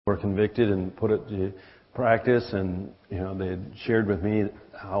were convicted and put it to practice, and they had shared with me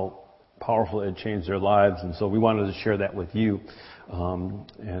how powerful it had changed their lives, and so we wanted to share that with you.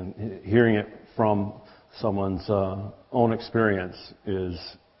 And hearing it from someone's own experience is,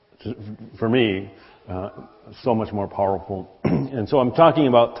 for me, so much more powerful. And so I'm talking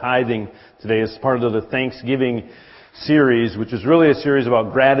about tithing today as part of the Thanksgiving series, which is really a series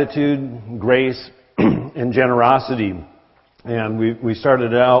about gratitude, grace, and generosity. And we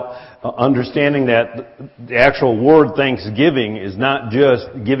started out understanding that the actual word thanksgiving is not just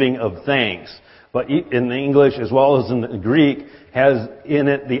giving of thanks, but in the English as well as in the Greek has in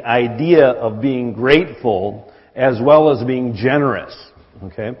it the idea of being grateful as well as being generous.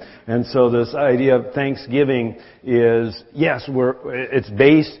 Okay? And so this idea of thanksgiving is, yes, it's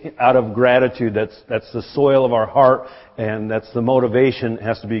based out of gratitude. That's the soil of our heart, and that's the motivation. It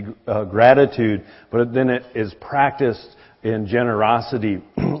has to be gratitude, but then it is practiced in generosity.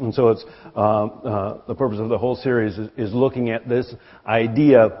 And so it's the purpose of the whole series is looking at this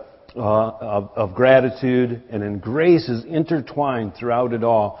idea of gratitude, and then grace is intertwined throughout it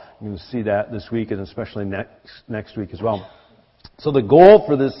all. You'll see that this week, and especially next week as well. So the goal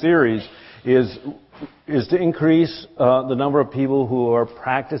for this series is to increase the number of people who are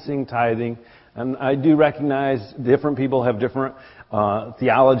practicing tithing. And I do recognize different people have different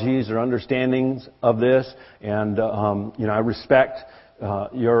theologies or understandings of this, and I respect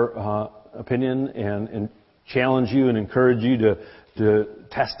your opinion and challenge you and encourage you to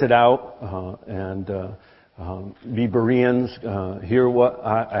test it out and be Bereans, hear what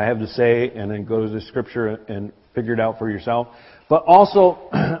I have to say, and then go to the Scripture and figure it out for yourself. But also,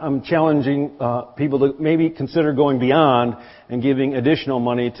 I'm challenging people to maybe consider going beyond and giving additional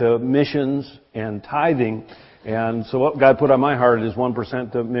money to missions and tithing. And so what God put on my heart is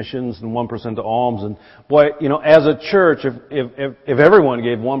 1% to missions and 1% to alms. And boy, as a church, if everyone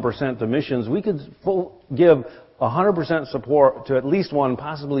gave 1% to missions, we could give 100% support to at least one,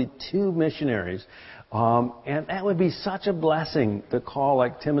 possibly two missionaries. And that would be such a blessing to call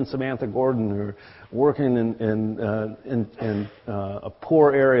like Tim and Samantha Gordon, who are working in a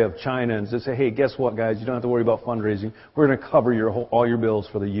poor area of China, and just say, hey, guess what, guys? You don't have to worry about fundraising. We're going to cover all your bills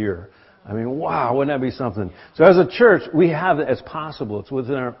for the year. I mean, wow, wouldn't that be something? So as a church, we have it as possible. It's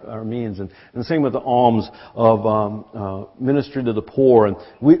within our means. And the same with the alms of ministry to the poor. And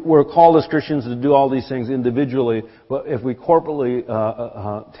we're called as Christians to do all these things individually, but if we corporately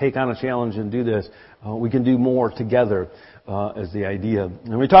take on a challenge and do this, we can do more together, is the idea.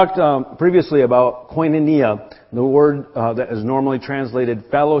 And we talked previously about koinonia, the word that is normally translated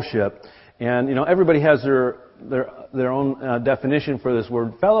fellowship. And, everybody has their own definition for this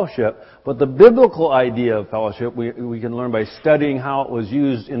word fellowship, but the biblical idea of fellowship, we can learn by studying how it was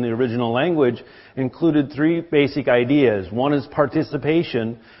used in the original language, included three basic ideas. One is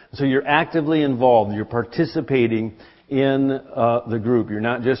participation, so you're actively involved, you're participating in the group. You're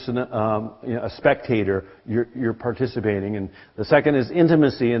not just a spectator, you're participating. And the second is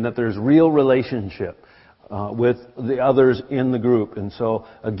intimacy, in that there's real relationship with the others in the group. And so,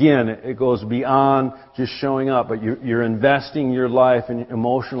 again, it goes beyond just showing up, but you're investing your life and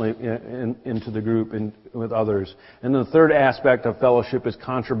emotionally into the group and with others. And the third aspect of fellowship is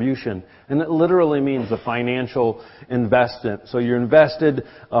contribution. And it literally means a financial investment. So you're invested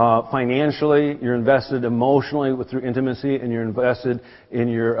financially, you're invested emotionally through intimacy, and you're invested in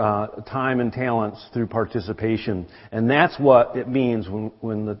your time and talents through participation. And that's what it means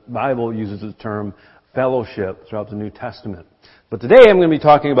when the Bible uses the term fellowship throughout the New Testament. But today I'm going to be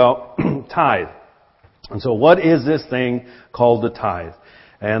talking about tithe. And so what is this thing called the tithe?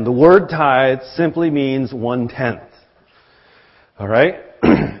 And the word tithe simply means 1/10. Alright?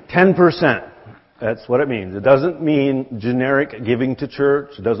 10%. That's what it means. It doesn't mean generic giving to church.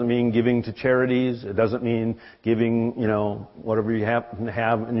 It doesn't mean giving to charities. It doesn't mean giving, whatever you happen to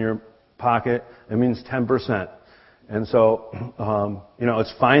have in your pocket. It means 10%. And so,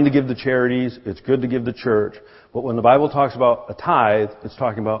 it's fine to give to charities. It's good to give to church. But when the Bible talks about a tithe, it's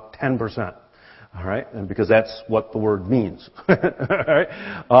talking about 10%. All right? And because that's what the word means. All right?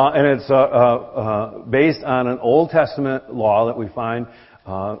 And it's based on an Old Testament law that we find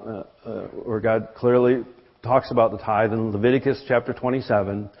where God clearly talks about the tithe in Leviticus chapter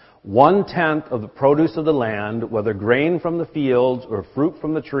 27. 1/10 of the produce of the land, whether grain from the fields or fruit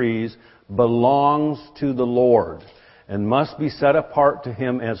from the trees, belongs to the Lord and must be set apart to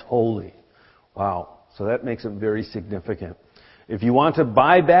Him as holy. Wow. So that makes it very significant. If you want to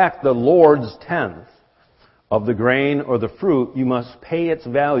buy back the Lord's 10th of the grain or the fruit, you must pay its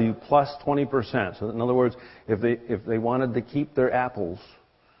value plus 20%. So in other words, if they wanted to keep their apples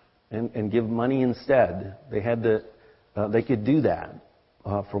and give money instead, they could do that.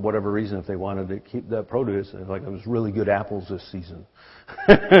 for whatever reason, if they wanted to keep that produce, like it was really good apples this season.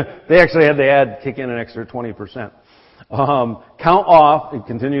 They actually had to kick in an extra 20%. Count off, it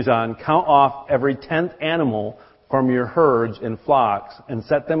continues on, count off every 10th animal from your herds and flocks and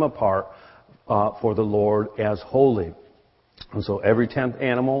set them apart for the Lord as holy. And so every 10th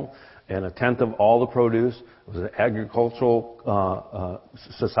animal and a 10th of all the produce. It was an agricultural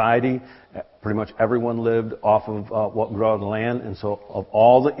society. Pretty much everyone lived off of what grew out of the land. And so of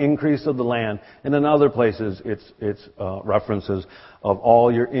all the increase of the land, and in other places it's references of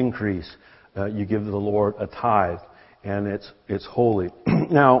all your increase, you give to the Lord a tithe. And it's holy.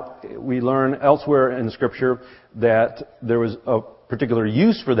 Now, we learn elsewhere in Scripture that there was a particular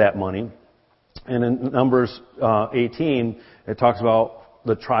use for that money. And in Numbers 18, it talks about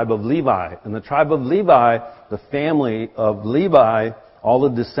the tribe of Levi. And the tribe of Levi, the family of Levi, all the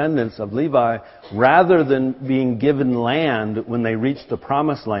descendants of Levi, rather than being given land when they reached the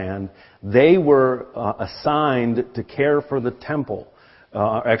promised land, they were assigned to care for the temple.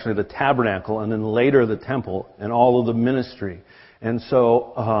 Actually the tabernacle, and then later the temple, and all of the ministry. And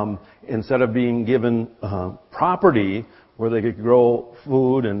so, instead of being given property where they could grow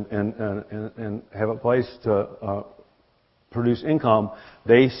food and have a place to produce income,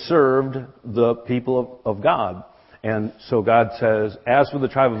 they served the people of God. And so God says, as for the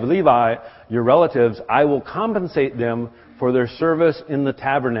tribe of Levi, your relatives, I will compensate them for their service in the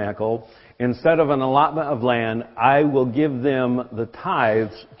tabernacle. Instead of an allotment of land, I will give them the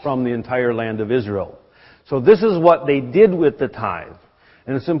tithes from the entire land of Israel. So this is what they did with the tithe.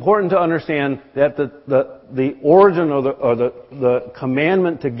 And it's important to understand that the origin or the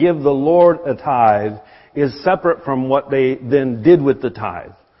commandment to give the Lord a tithe is separate from what they then did with the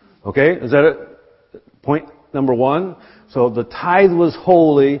tithe. Okay? Is that it? Point number one. So the tithe was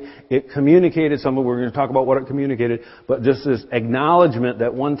holy. It communicated something. We're going to talk about what it communicated. But just this acknowledgement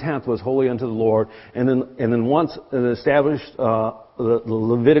that 1/10 was holy unto the Lord. And then once it established the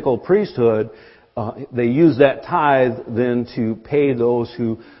Levitical priesthood, they used that tithe then to pay those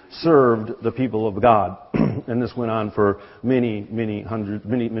who served the people of God. And this went on for many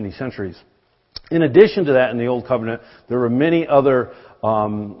centuries. In addition to that, in the Old Covenant, there were many other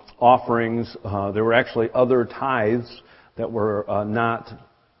offerings. There were actually other tithes that were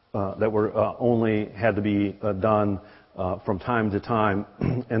only had to be done from time to time.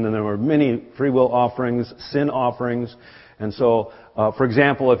 And then there were many free will offerings, sin offerings. And so, for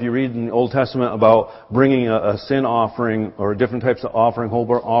example, if you read in the Old Testament about bringing a sin offering or different types of offering, whole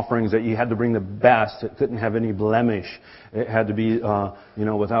burnt offerings, that you had to bring the best. It couldn't have any blemish. It had to be,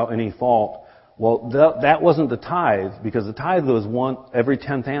 without any fault. Well, that wasn't the tithe, because the tithe was every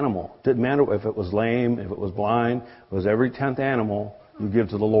 10th animal. It didn't matter if it was lame, if it was blind. It was every 10th animal you give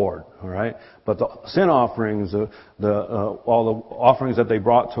to the Lord. All right. But the sin offerings, all the offerings that they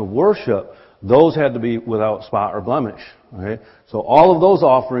brought to worship, those had to be without spot or blemish. Okay. So all of those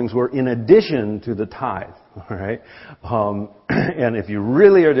offerings were in addition to the tithe. All right. And if you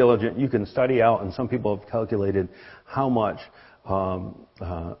really are diligent, you can study out, and some people have calculated how much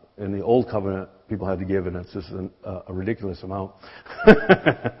in the Old Covenant people had to give, and it's just a ridiculous amount.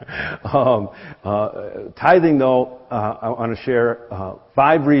 Tithing, though, I want to share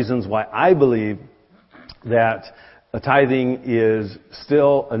 5 reasons why I believe that tithing is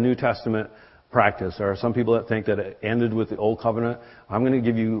still a New Testament practice. There are some people that think that it ended with the Old Covenant. I'm going to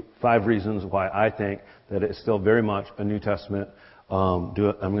give you 5 reasons why I think that it's still very much a New Testament. I'm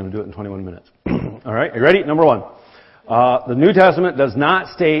going to do it in 21 minutes. All right, you ready? Number 1. The New Testament does not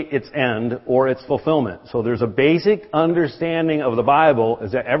state its end or its fulfillment. So there's a basic understanding of the Bible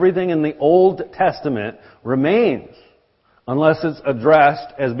is that everything in the Old Testament remains unless it's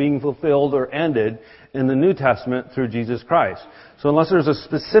addressed as being fulfilled or ended in the New Testament through Jesus Christ. So unless there's a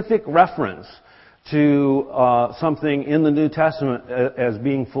specific reference to something in the New Testament as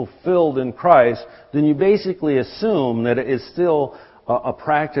being fulfilled in Christ, then you basically assume that it is still a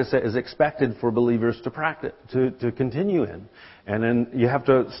practice that is expected for believers to practice, to continue in. And then you have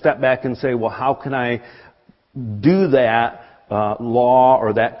to step back and say, well, how can I do that law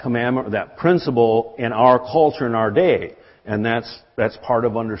or that commandment or that principle in our culture, in our day? And that's part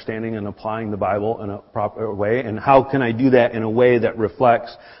of understanding and applying the Bible in a proper way. And how can I do that in a way that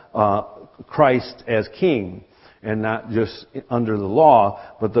reflects Christ as King and not just under the law?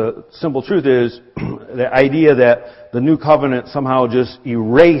 But the simple truth is the idea that the New Covenant somehow just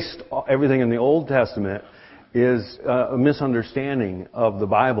erased everything in the Old Testament is a misunderstanding of the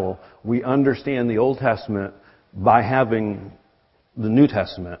Bible. We understand the Old Testament by having the New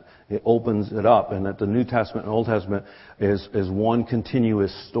Testament. It opens it up, and that the New Testament and Old Testament is one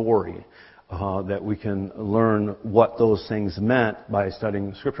continuous story. that we can learn what those things meant by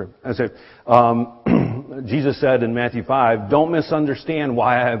studying Scripture. I said, Jesus said in Matthew 5, "Don't misunderstand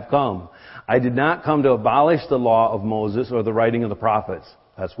why I have come. I did not come to abolish the law of Moses or the writing of the prophets."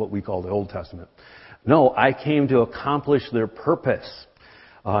 That's what we call the Old Testament. "No, I came to accomplish their purpose."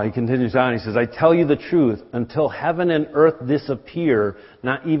 He continues on, he says, "I tell you the truth, until heaven and earth disappear,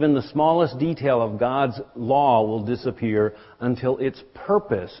 not even the smallest detail of God's law will disappear until its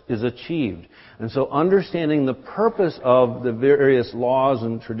purpose is achieved." And so understanding the purpose of the various laws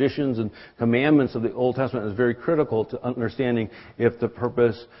and traditions and commandments of the Old Testament is very critical to understanding if the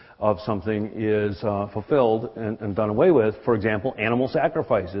purpose of something is fulfilled and done away with. For example, animal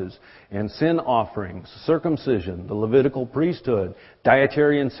sacrifices and sin offerings, circumcision, the Levitical priesthood,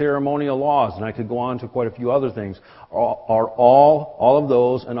 dietary and ceremonial laws, and I could go on to quite a few other things, are all of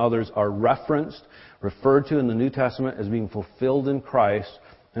those and others are referred to in the New Testament as being fulfilled in Christ.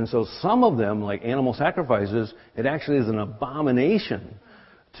 And so some of them, like animal sacrifices, it actually is an abomination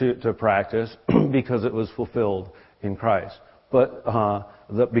to practice because it was fulfilled in Christ. But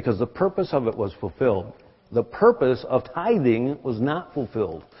because the purpose of it was fulfilled. The purpose of tithing was not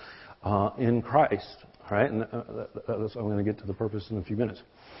fulfilled in Christ. All right? And I'm going to get to the purpose in a few minutes.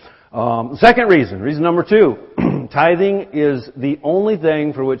 Second reason number 2, tithing is the only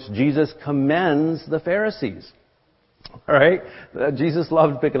thing for which Jesus commends the Pharisees. All right? Jesus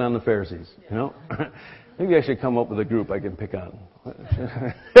loved picking on the Pharisees, you know? Maybe I should come up with a group I can pick on.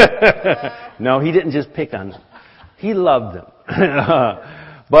 No, he didn't just pick on them. He loved them.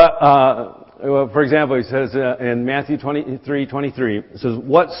 But, for example, he says in Matthew 23:23, it says,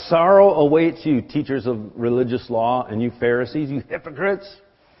 "What sorrow awaits you, teachers of religious law, and you Pharisees, you hypocrites?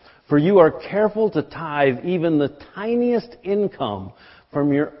 For you are careful to tithe even the tiniest income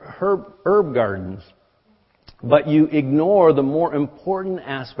from your herb gardens, but you ignore the more important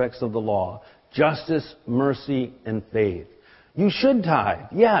aspects of the law, justice, mercy, and faith. You should tithe,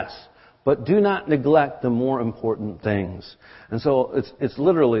 yes, but do not neglect the more important things." And so it's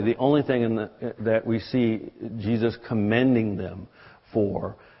literally the only thing that we see Jesus commending them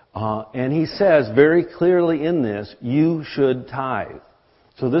for. And he says very clearly in this, you should tithe.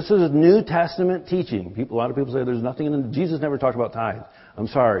 So this is New Testament teaching. A lot of people say there's nothing in Jesus never talked about tithe. I'm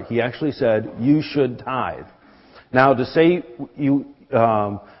sorry. He actually said you should tithe. Now to say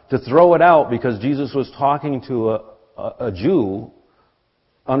to throw it out because Jesus was talking to a Jew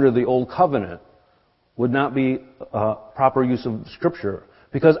under the Old Covenant would not be proper use of Scripture,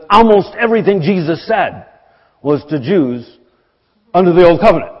 because almost everything Jesus said was to Jews under the Old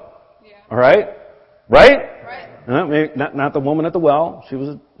Covenant. Yeah. All right? Right? Right. Not the woman at the well. She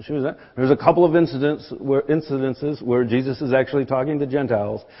was there. There's a couple of incidences where Jesus is actually talking to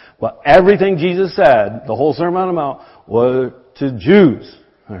Gentiles, but everything Jesus said, the whole Sermon on the Mount, was to Jews.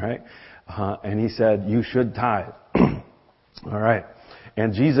 All right? And he said, you should tithe. All right.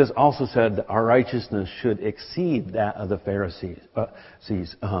 And Jesus also said that our righteousness should exceed that of the Pharisees.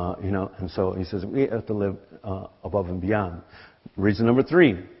 And so he says we have to live above and beyond. Reason number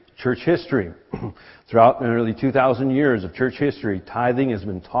 3, church history. Throughout nearly 2,000 years of church history, tithing has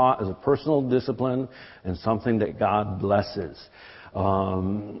been taught as a personal discipline and something that God blesses.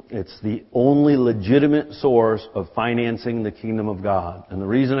 It's the only legitimate source of financing the kingdom of God. And the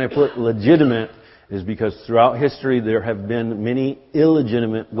reason I put legitimate is because throughout history there have been many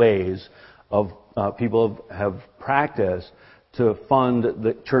illegitimate ways of people have practiced to fund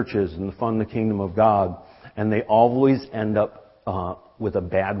the churches and to fund the kingdom of God, and they always end up with a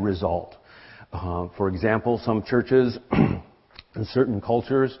bad result. For example, some churches in certain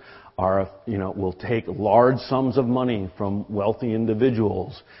cultures will take large sums of money from wealthy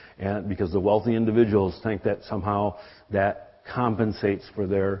individuals, and because the wealthy individuals think that somehow that compensates for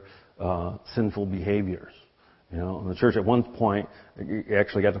their sinful behaviors. And the church at one point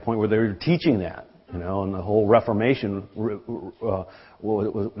actually got to the point where they were teaching that. And the whole Reformation,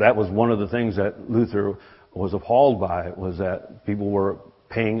 that was one of the things that Luther was appalled by, was that people were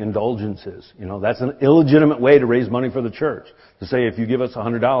paying indulgences. That's an illegitimate way to raise money for the church. To say if you give us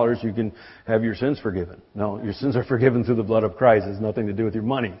 $100, you can have your sins forgiven. No, your sins are forgiven through the blood of Christ. It has nothing to do with your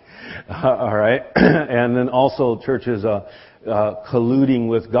money. All right? And then also churches colluding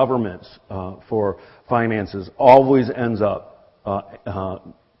with governments for finances always ends up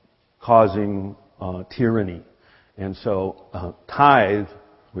causing tyranny. And so tithe,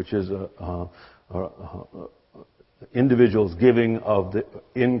 which is individuals giving of the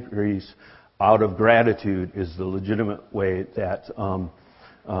increase out of gratitude, is the legitimate way that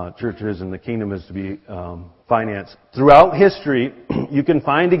churches and the kingdom is to be financed. Throughout history, you can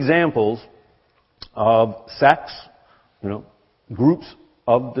find examples of sects, groups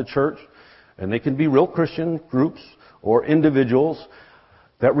of the church and they can be real Christian groups or individuals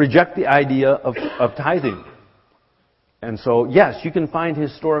that reject the idea of tithing. And so, yes, you can find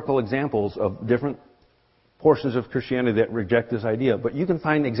historical examples of different portions of Christianity that reject this idea, but you can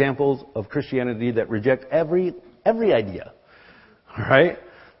find examples of Christianity that reject every idea. All right?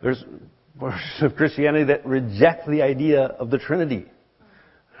 There's portions of Christianity that reject the idea of the Trinity.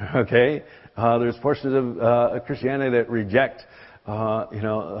 Okay? There's portions of Christianity that reject,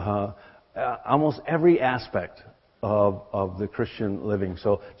 almost every aspect of the Christian living.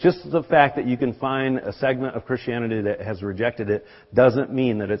 So just the fact that you can find a segment of Christianity that has rejected it doesn't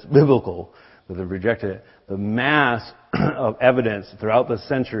mean that it's biblical, that they've rejected it. The mass of evidence throughout the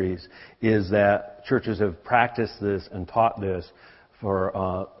centuries is that churches have practiced this and taught this for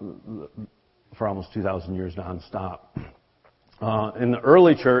almost 2,000 years nonstop. In the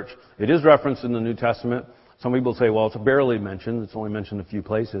early church, it is referenced in the New Testament. Some people say, well, it's barely mentioned. It's only mentioned a few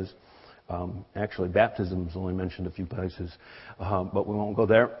places. Actually, baptism is only mentioned a few places, but we won't go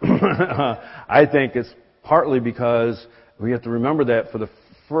there. I think it's partly because we have to remember that for the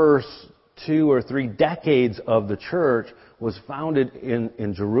first 2 or 3 decades of the church was founded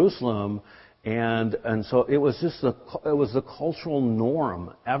in Jerusalem, and so it was just the cultural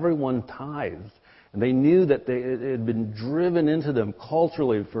norm. Everyone tithed. And they knew that it had been driven into them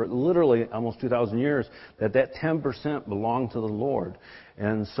culturally for literally almost 2,000 years that 10% belonged to the Lord.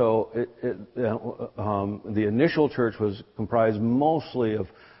 And so the initial church was comprised mostly of,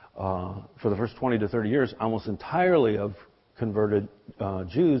 for the first 20 to 30 years, almost entirely of converted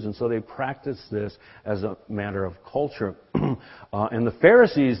Jews, and so they practiced this as a matter of culture. And the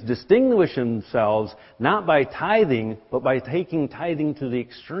Pharisees distinguished themselves not by tithing, but by taking tithing to the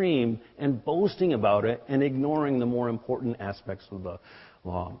extreme and boasting about it and ignoring the more important aspects of the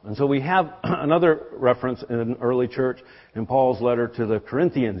law. And so we have another reference in an early church in Paul's letter to the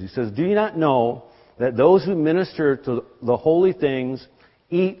Corinthians. He says, "Do you not know that those who minister to the holy things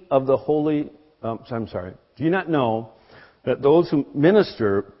eat of the holy..." Do you not know that those who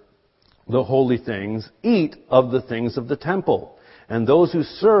minister the holy things eat of the things of the temple, and those who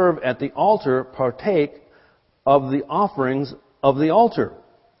serve at the altar partake of the offerings of the altar?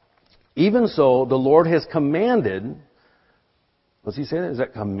 Even so, the Lord has commanded," what's he saying? Is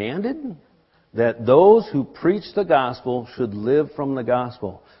that commanded? "That those who preach the gospel should live from the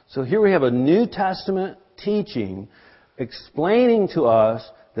gospel." So here we have a New Testament teaching explaining to us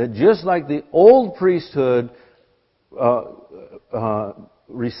that just like the old priesthood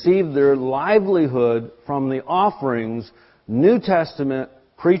received their livelihood from the offerings, New Testament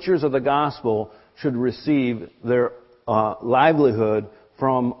preachers of the gospel should receive their livelihood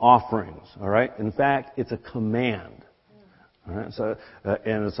from offerings. All right. In fact, it's a command. All right. So,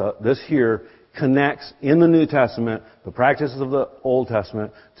 this here connects in the New Testament the practices of the Old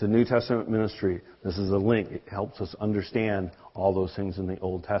Testament to New Testament ministry. This is a link. It helps us understand all those things in the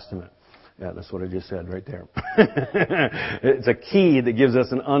Old Testament. Yeah, that's what I just said right there. It's a key that gives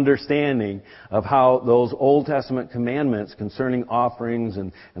us an understanding of how those Old Testament commandments concerning offerings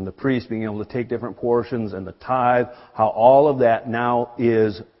and the priest being able to take different portions and the tithe, how all of that now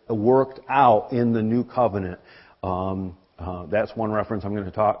is worked out in the new covenant. That's one reference I'm going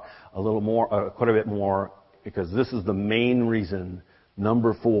to talk a little more, quite a bit more, because this is the main reason,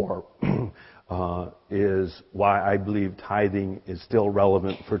 number 4, is why I believe tithing is still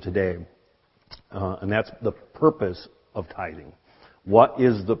relevant for today. And that's the purpose of tithing. What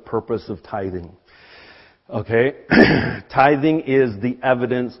is the purpose of tithing? Okay. Tithing is the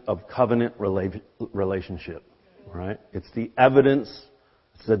evidence of covenant relationship. Right? It's the evidence,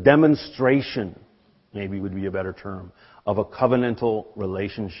 it's the demonstration, maybe would be a better term, of a covenantal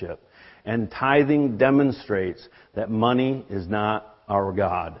relationship. And tithing demonstrates that money is not our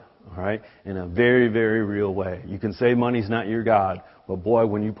God. All right? In a very, very real way. You can say money's not your God, but boy,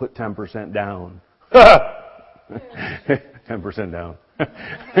 when you put 10% down, 10% down,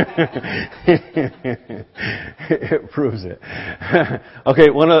 it proves it. Okay,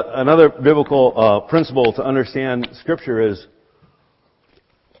 another biblical principle to understand Scripture is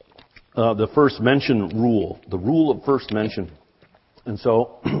the first mention rule, the rule of first mention. And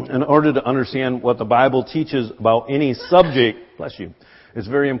so, in order to understand what the Bible teaches about any subject, bless you, it's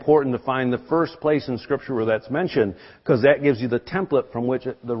very important to find the first place in Scripture where that's mentioned, because that gives you the template from which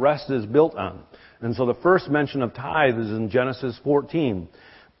the rest is built on. And so the first mention of tithe is in Genesis 14.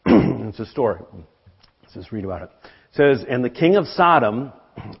 It's a story. Let's just read about it. It says, "And the king of Sodom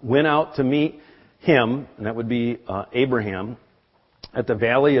went out to meet him," and that would be Abraham, "at the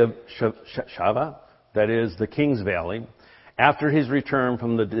valley of Shaveh," that is the King's Valley, "after his return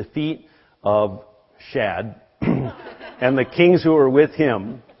from the defeat of Shad, and the kings who were with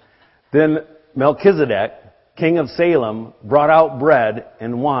him. Then Melchizedek, king of Salem, brought out bread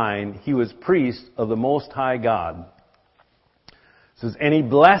and wine. He was priest of the Most High God. It says, and he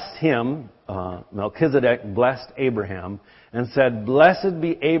blessed him, Melchizedek blessed Abraham, and said, Blessed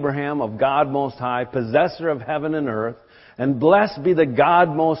be Abraham of God Most High, possessor of heaven and earth, and blessed be the God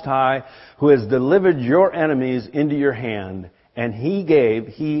Most High, who has delivered your enemies into your hand. And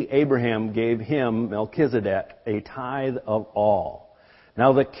Abraham gave him, Melchizedek, a tithe of all.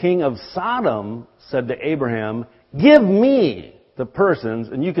 Now the king of Sodom said to Abraham, Give me the persons,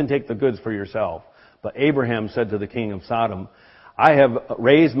 and you can take the goods for yourself. But Abraham said to the king of Sodom, I have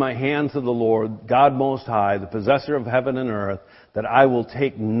raised my hand to the Lord, God Most High, the possessor of heaven and earth, that I will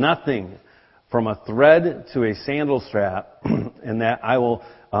take nothing from a thread to a sandal strap, and that I will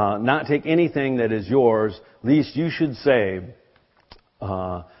not take anything that is yours, lest you should say,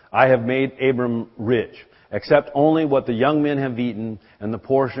 I have made Abram rich, except only what the young men have eaten, and the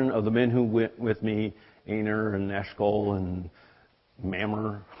portion of the men who went with me, Aner and Eshcol and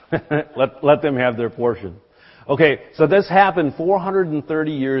Mamre. let them have their portion. Okay, so this happened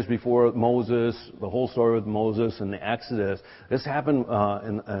 430 years before Moses, the whole story with Moses and the Exodus. This happened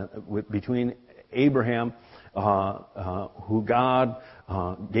between Abraham, who God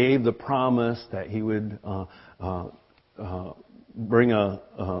gave the promise that he would bring a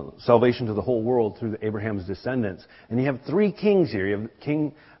salvation to the whole world through Abraham's descendants. And you have three kings here. You have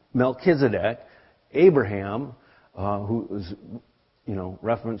King Melchizedek, Abraham, who is,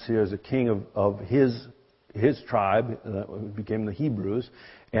 referenced here as a king of his tribe, that became the Hebrews,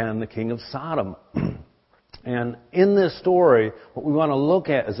 and the king of Sodom. And in this story, what we want to look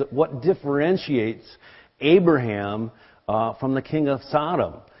at is what differentiates Abraham from the king of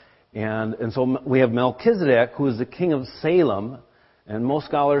Sodom. And so we have Melchizedek, who is the king of Salem, and most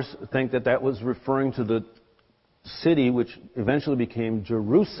scholars think that was referring to the city which eventually became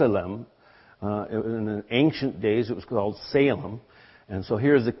Jerusalem. In the ancient days, it was called Salem. And so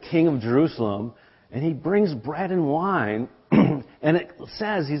here's the king of Jerusalem, and he brings bread and wine, and it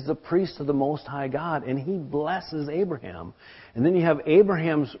says he's the priest of the Most High God, and he blesses Abraham. And then you have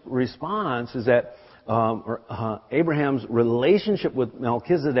Abraham's response is that Abraham's relationship with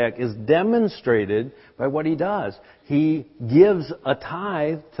Melchizedek is demonstrated by what he does. He gives a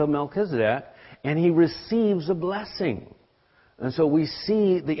tithe to Melchizedek, and he receives a blessing. And so we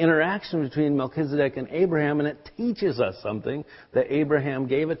see the interaction between Melchizedek and Abraham, and it teaches us something, that Abraham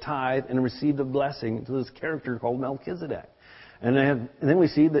gave a tithe and received a blessing to this character called Melchizedek. And then we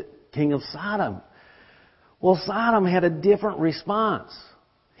see the king of Sodom. Well, Sodom had a different response.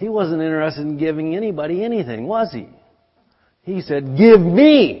 He wasn't interested in giving anybody anything, was he? He said, Give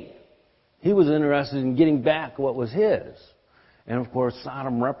me! He was interested in getting back what was his. And of course,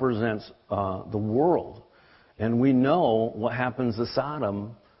 Sodom represents the world. And we know what happens to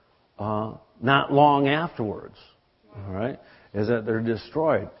Sodom not long afterwards. All right? Is that they're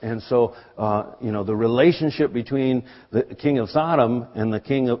destroyed. And so, the relationship between the king of Sodom and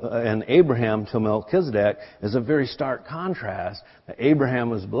and Abraham to Melchizedek is a very stark contrast. That Abraham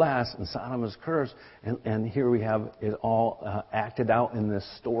was blessed and Sodom was cursed. And here we have it all acted out in this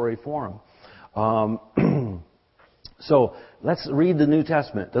story form. So let's read the New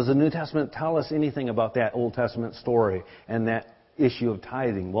Testament. Does the New Testament tell us anything about that Old Testament story and that issue of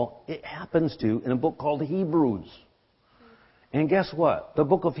tithing? Well, it happens to in a book called Hebrews. And guess what? The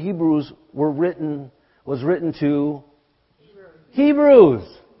book of Hebrews was written to Hebrews.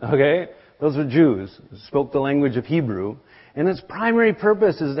 Okay? Those were Jews who spoke the language of Hebrew. And its primary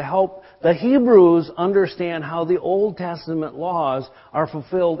purpose is to help the Hebrews understand how the Old Testament laws are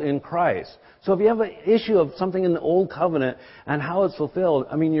fulfilled in Christ. So if you have an issue of something in the Old Covenant and how it's fulfilled,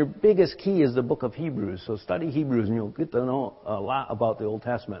 your biggest key is the book of Hebrews. So study Hebrews and you'll get to know a lot about the Old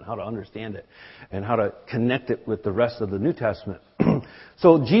Testament, how to understand it, and how to connect it with the rest of the New Testament.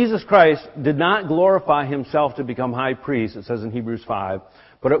 So Jesus Christ did not glorify himself to become high priest, it says in Hebrews 5,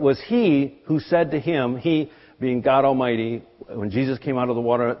 but it was he who said to him, he being God Almighty, when Jesus came out of the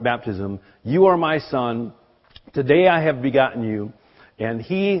water baptism, You are my son, today I have begotten you. And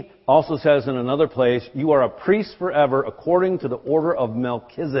he also says in another place, You are a priest forever according to the order of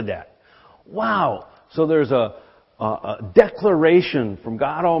Melchizedek. Wow! So there's a declaration from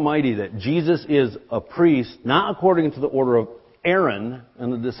God Almighty that Jesus is a priest, not according to the order of Aaron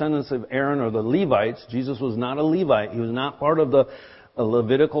and the descendants of Aaron or the Levites. Jesus was not a Levite. He was not part of the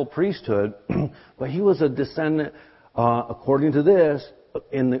Levitical priesthood, but he was a descendant, according to this,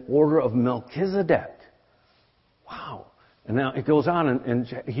 in the order of Melchizedek. Wow. And now it goes on in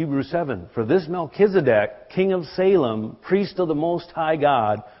Hebrews 7. For this Melchizedek, king of Salem, priest of the Most High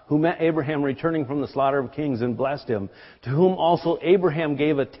God, who met Abraham returning from the slaughter of kings and blessed him, to whom also Abraham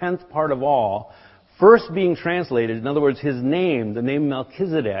gave a tenth part of all, first being translated, in other words, his name, the name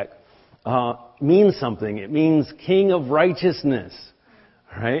Melchizedek, means something. It means king of righteousness.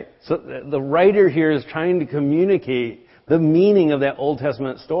 Right? So the writer here is trying to communicate the meaning of that Old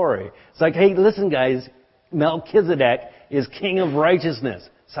Testament story. It's like, hey, listen guys, Melchizedek is king of righteousness.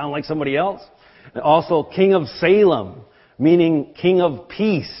 Sound like somebody else? And also king of Salem, meaning king of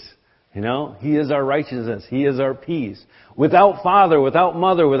peace. You know, he is our righteousness. He is our peace. Without father, without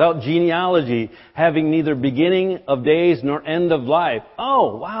mother, without genealogy, having neither beginning of days nor end of life.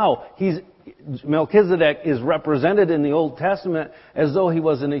 Oh, wow. Melchizedek is represented in the Old Testament as though he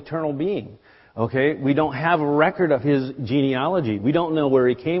was an eternal being. Okay? We don't have a record of his genealogy. We don't know where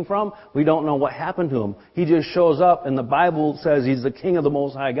he came from. We don't know what happened to him. He just shows up and the Bible says he's the king of the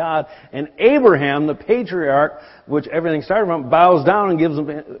Most High God. And Abraham, the patriarch, which everything started from, bows down and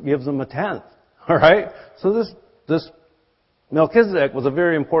gives him a tenth. Alright? So this Melchizedek was a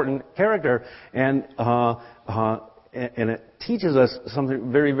very important character and it teaches us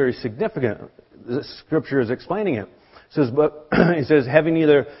something very, very significant. The scripture is explaining it. It says, having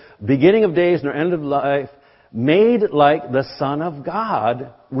neither beginning of days nor end of life, made like the Son of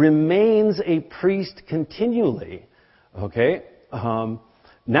God, remains a priest continually. Okay?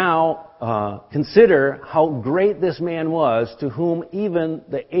 Now, consider how great this man was, to whom even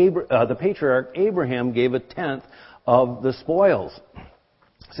the patriarch Abraham gave a tenth of the spoils.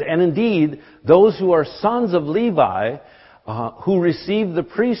 And indeed, those who are sons of Levi, who receive the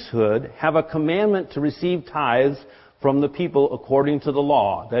priesthood, have a commandment to receive tithes from the people according to the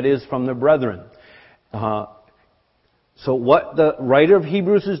law, that is, from the brethren. So what the writer of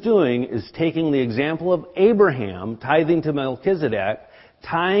Hebrews is doing is taking the example of Abraham tithing to Melchizedek,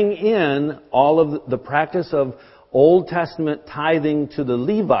 tying in all of the practice of Old Testament tithing to the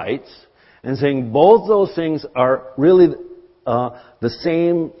Levites, and saying both those things are really the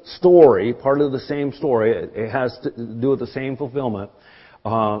same story, part of the same story. It has to do with the same fulfillment.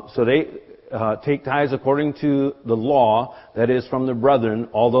 So they take tithes according to the law, that is, from the brethren,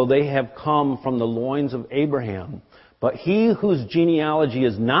 although they have come from the loins of Abraham. But he whose genealogy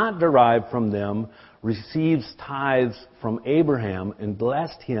is not derived from them receives tithes from Abraham and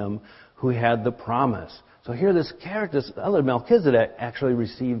blessed him who had the promise. So here this character, this other Melchizedek, actually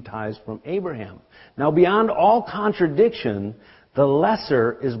received tithes from Abraham. Now beyond all contradiction, the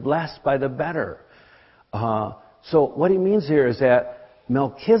lesser is blessed by the better. So what he means here is that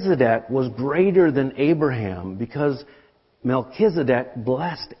Melchizedek was greater than Abraham because Melchizedek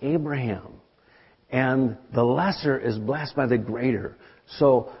blessed Abraham. And the lesser is blessed by the greater.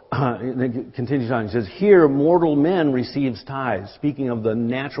 So, it continues on. He says, here mortal men receives tithes, speaking of the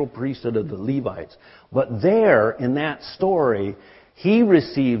natural priesthood of the Levites. But there, in that story, he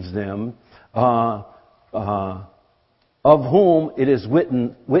receives them, of whom it is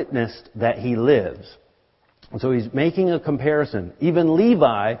witnessed that he lives. And so he's making a comparison. Even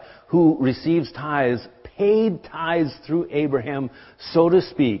Levi, who receives tithes, paid tithes through Abraham, so to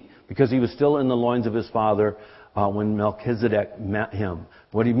speak, because he was still in the loins of his father when Melchizedek met him.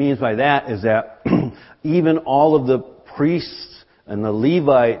 What he means by that is that even all of the priests and the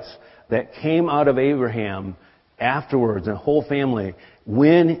Levites that came out of Abraham afterwards, and the whole family,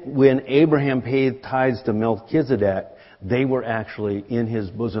 when Abraham paid tithes to Melchizedek, they were actually in his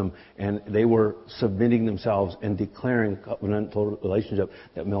bosom, and they were submitting themselves and declaring a covenantal relationship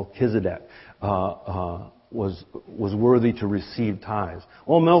that Melchizedek was worthy to receive tithes.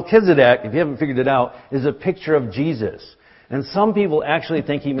 Well, Melchizedek, if you haven't figured it out, is a picture of Jesus. And some people actually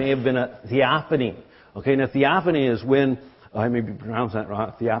think he may have been a theophany. Okay, and a theophany is when, I may be pronouncing that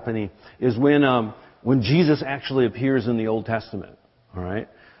wrong, theophany is when Jesus actually appears in the Old Testament. Alright?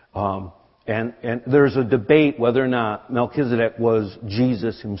 And there's a debate whether or not Melchizedek was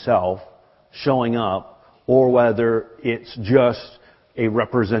Jesus himself showing up, or whether it's just a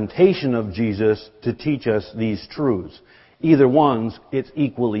representation of Jesus to teach us these truths. Either one's, it's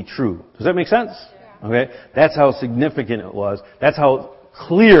equally true. Does that make sense? Okay? That's how significant it was. That's how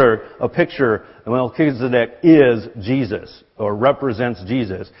clear a picture Melchizedek is Jesus, or represents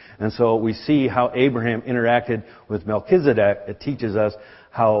Jesus. And so we see how Abraham interacted with Melchizedek. It teaches us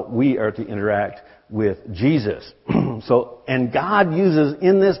how we are to interact with Jesus. And God uses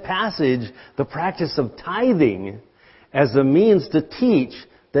in this passage the practice of tithing as a means to teach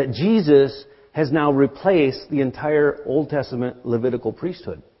that Jesus has now replaced the entire Old Testament Levitical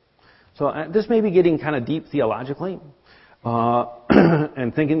priesthood. So this may be getting kind of deep theologically,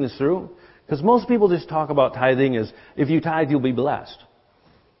 and thinking this through. Because most people just talk about tithing as, if you tithe, you'll be blessed.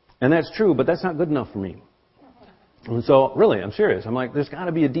 And that's true, but that's not good enough for me. And so, really, I'm serious. I'm like, there's got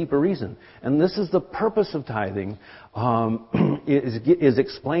to be a deeper reason. And this is the purpose of tithing, is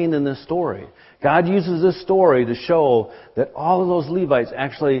explained in this story. God uses this story to show that all of those Levites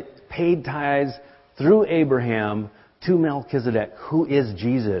actually paid tithes through Abraham to Melchizedek, who is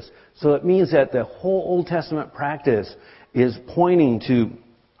Jesus. So it means that the whole Old Testament practice is pointing to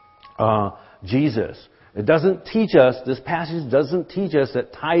Jesus. It doesn't teach us, this passage doesn't teach us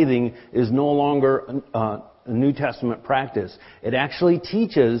that tithing is no longer a New Testament practice. It actually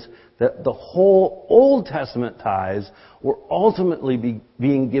teaches that the whole Old Testament tithes were ultimately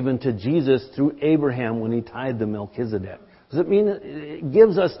being given to Jesus through Abraham when he tithed to Melchizedek. Does it mean it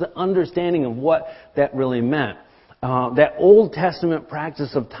gives us the understanding of what that really meant? That Old Testament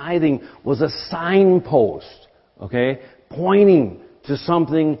practice of tithing was a signpost, okay, pointing to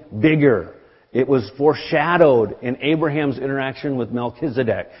something bigger. It was foreshadowed in Abraham's interaction with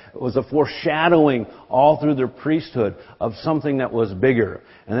Melchizedek. It was a foreshadowing all through their priesthood of something that was bigger.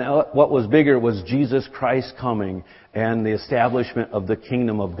 And what was bigger was Jesus Christ coming and the establishment of the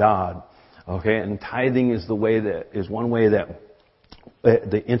kingdom of God. Okay, and tithing is one way that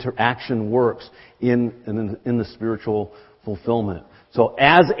the interaction works in the spiritual fulfillment. So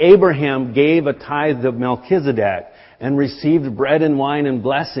as Abraham gave a tithe to Melchizedek and received bread and wine and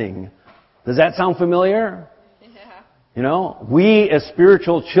blessing, does that sound familiar? Yeah. You know, we as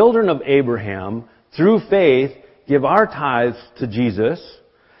spiritual children of Abraham, through faith, give our tithes to Jesus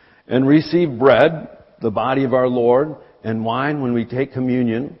and receive bread, the body of our Lord, and wine when we take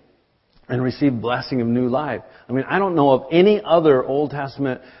communion, and receive blessing of new life. I mean, I don't know of any other Old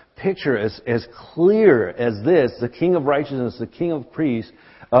Testament picture as clear as this, the King of righteousness, the King of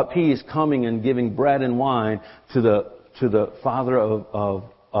peace coming and giving bread and wine to the Father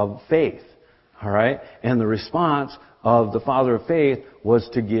of faith. All right? And the response of the Father of faith was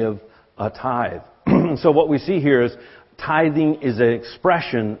to give a tithe. So what we see here is tithing is an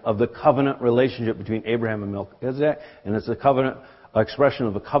expression of the covenant relationship between Abraham and Melchizedek, and it's expression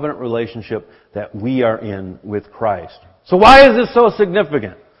of the covenant relationship that we are in with Christ. So why is this so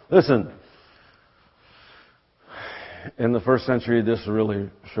significant? Listen, in the first century, this really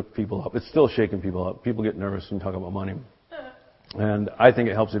shook people up. It's still shaking people up. People get nervous when you talk about money. And I think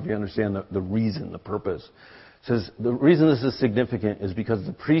it helps if you understand the reason, the purpose. It says the reason this is significant is because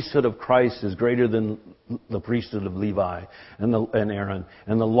the priesthood of Christ is greater than the priesthood of Levi and Aaron.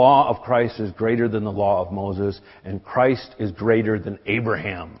 And the law of Christ is greater than the law of Moses. And Christ is greater than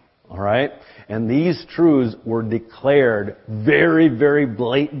Abraham. All right? And these truths were declared very, very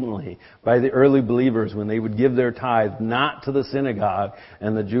blatantly by the early believers when they would give their tithe not to the synagogue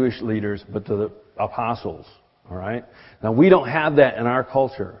and the Jewish leaders, but to the apostles. All right? Now, we don't have that in our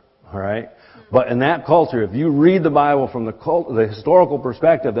culture. All right? But in that culture, if you read the Bible from the historical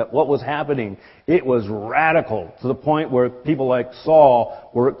perspective that what was happening, it was radical to the point where people like Saul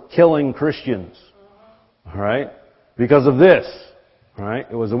were killing Christians. All right? Because of this. All right?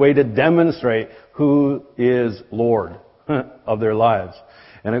 It was a way to demonstrate who is Lord of their lives.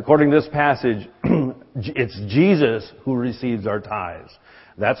 And according to this passage, it's Jesus who receives our tithes.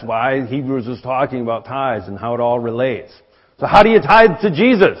 That's why Hebrews is talking about tithes and how it all relates. So how do you tithe to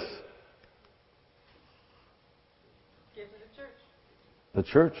Jesus? Give to the church. The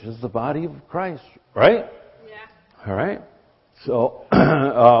church is the body of Christ, right? Yeah. All right? So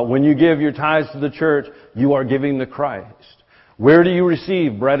when you give your tithes to the church, you are giving to Christ. Where do you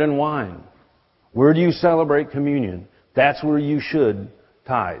receive bread and wine? Where do you celebrate communion? That's where you should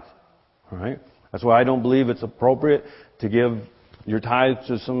tithe. All right? That's why I don't believe it's appropriate to give your tithe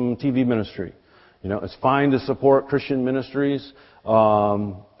to some TV ministry. You know, it's fine to support Christian ministries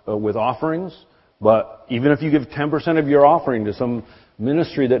with offerings, but even if you give 10% of your offering to some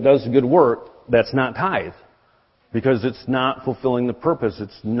ministry that does good work, that's not tithe. Because it's not fulfilling the purpose.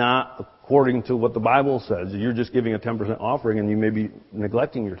 It's not according to what the Bible says. You're just giving a 10% offering and you may be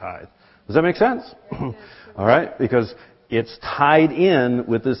neglecting your tithe. Does that make sense? All right? Because it's tied in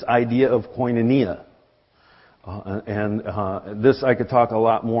with this idea of koinonia. This I could talk a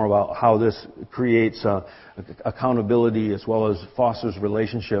lot more about how this creates accountability as well as fosters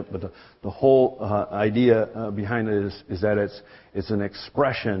relationship. But the whole idea behind it is that it's an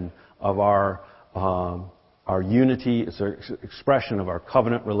expression of our unity. It's an expression of our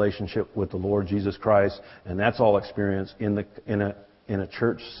covenant relationship with the Lord Jesus Christ, and that's all experienced in a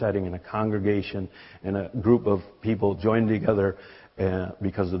church setting, in a congregation, in a group of people joined together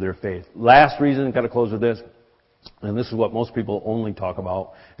because of their faith. Last reason, got to close with this. And this is what most people only talk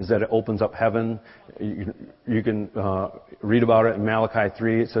about, is that it opens up heaven. You can read about it in Malachi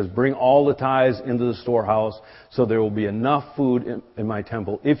 3. It says, bring all the tithes into the storehouse so there will be enough food in my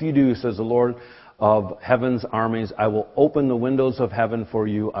temple. If you do, says the Lord of heaven's armies, I will open the windows of heaven for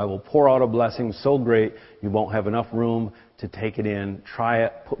you. I will pour out a blessing so great you won't have enough room to take it in. Try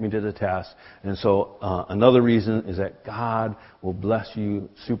it. Put me to the test. And so another reason is that God will bless you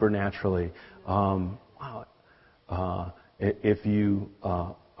supernaturally. If you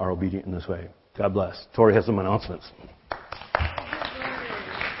are obedient in this way. God bless. Tori has some announcements.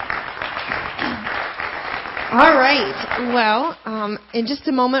 All right. Well, in just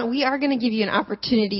a moment, we are going to give you an opportunity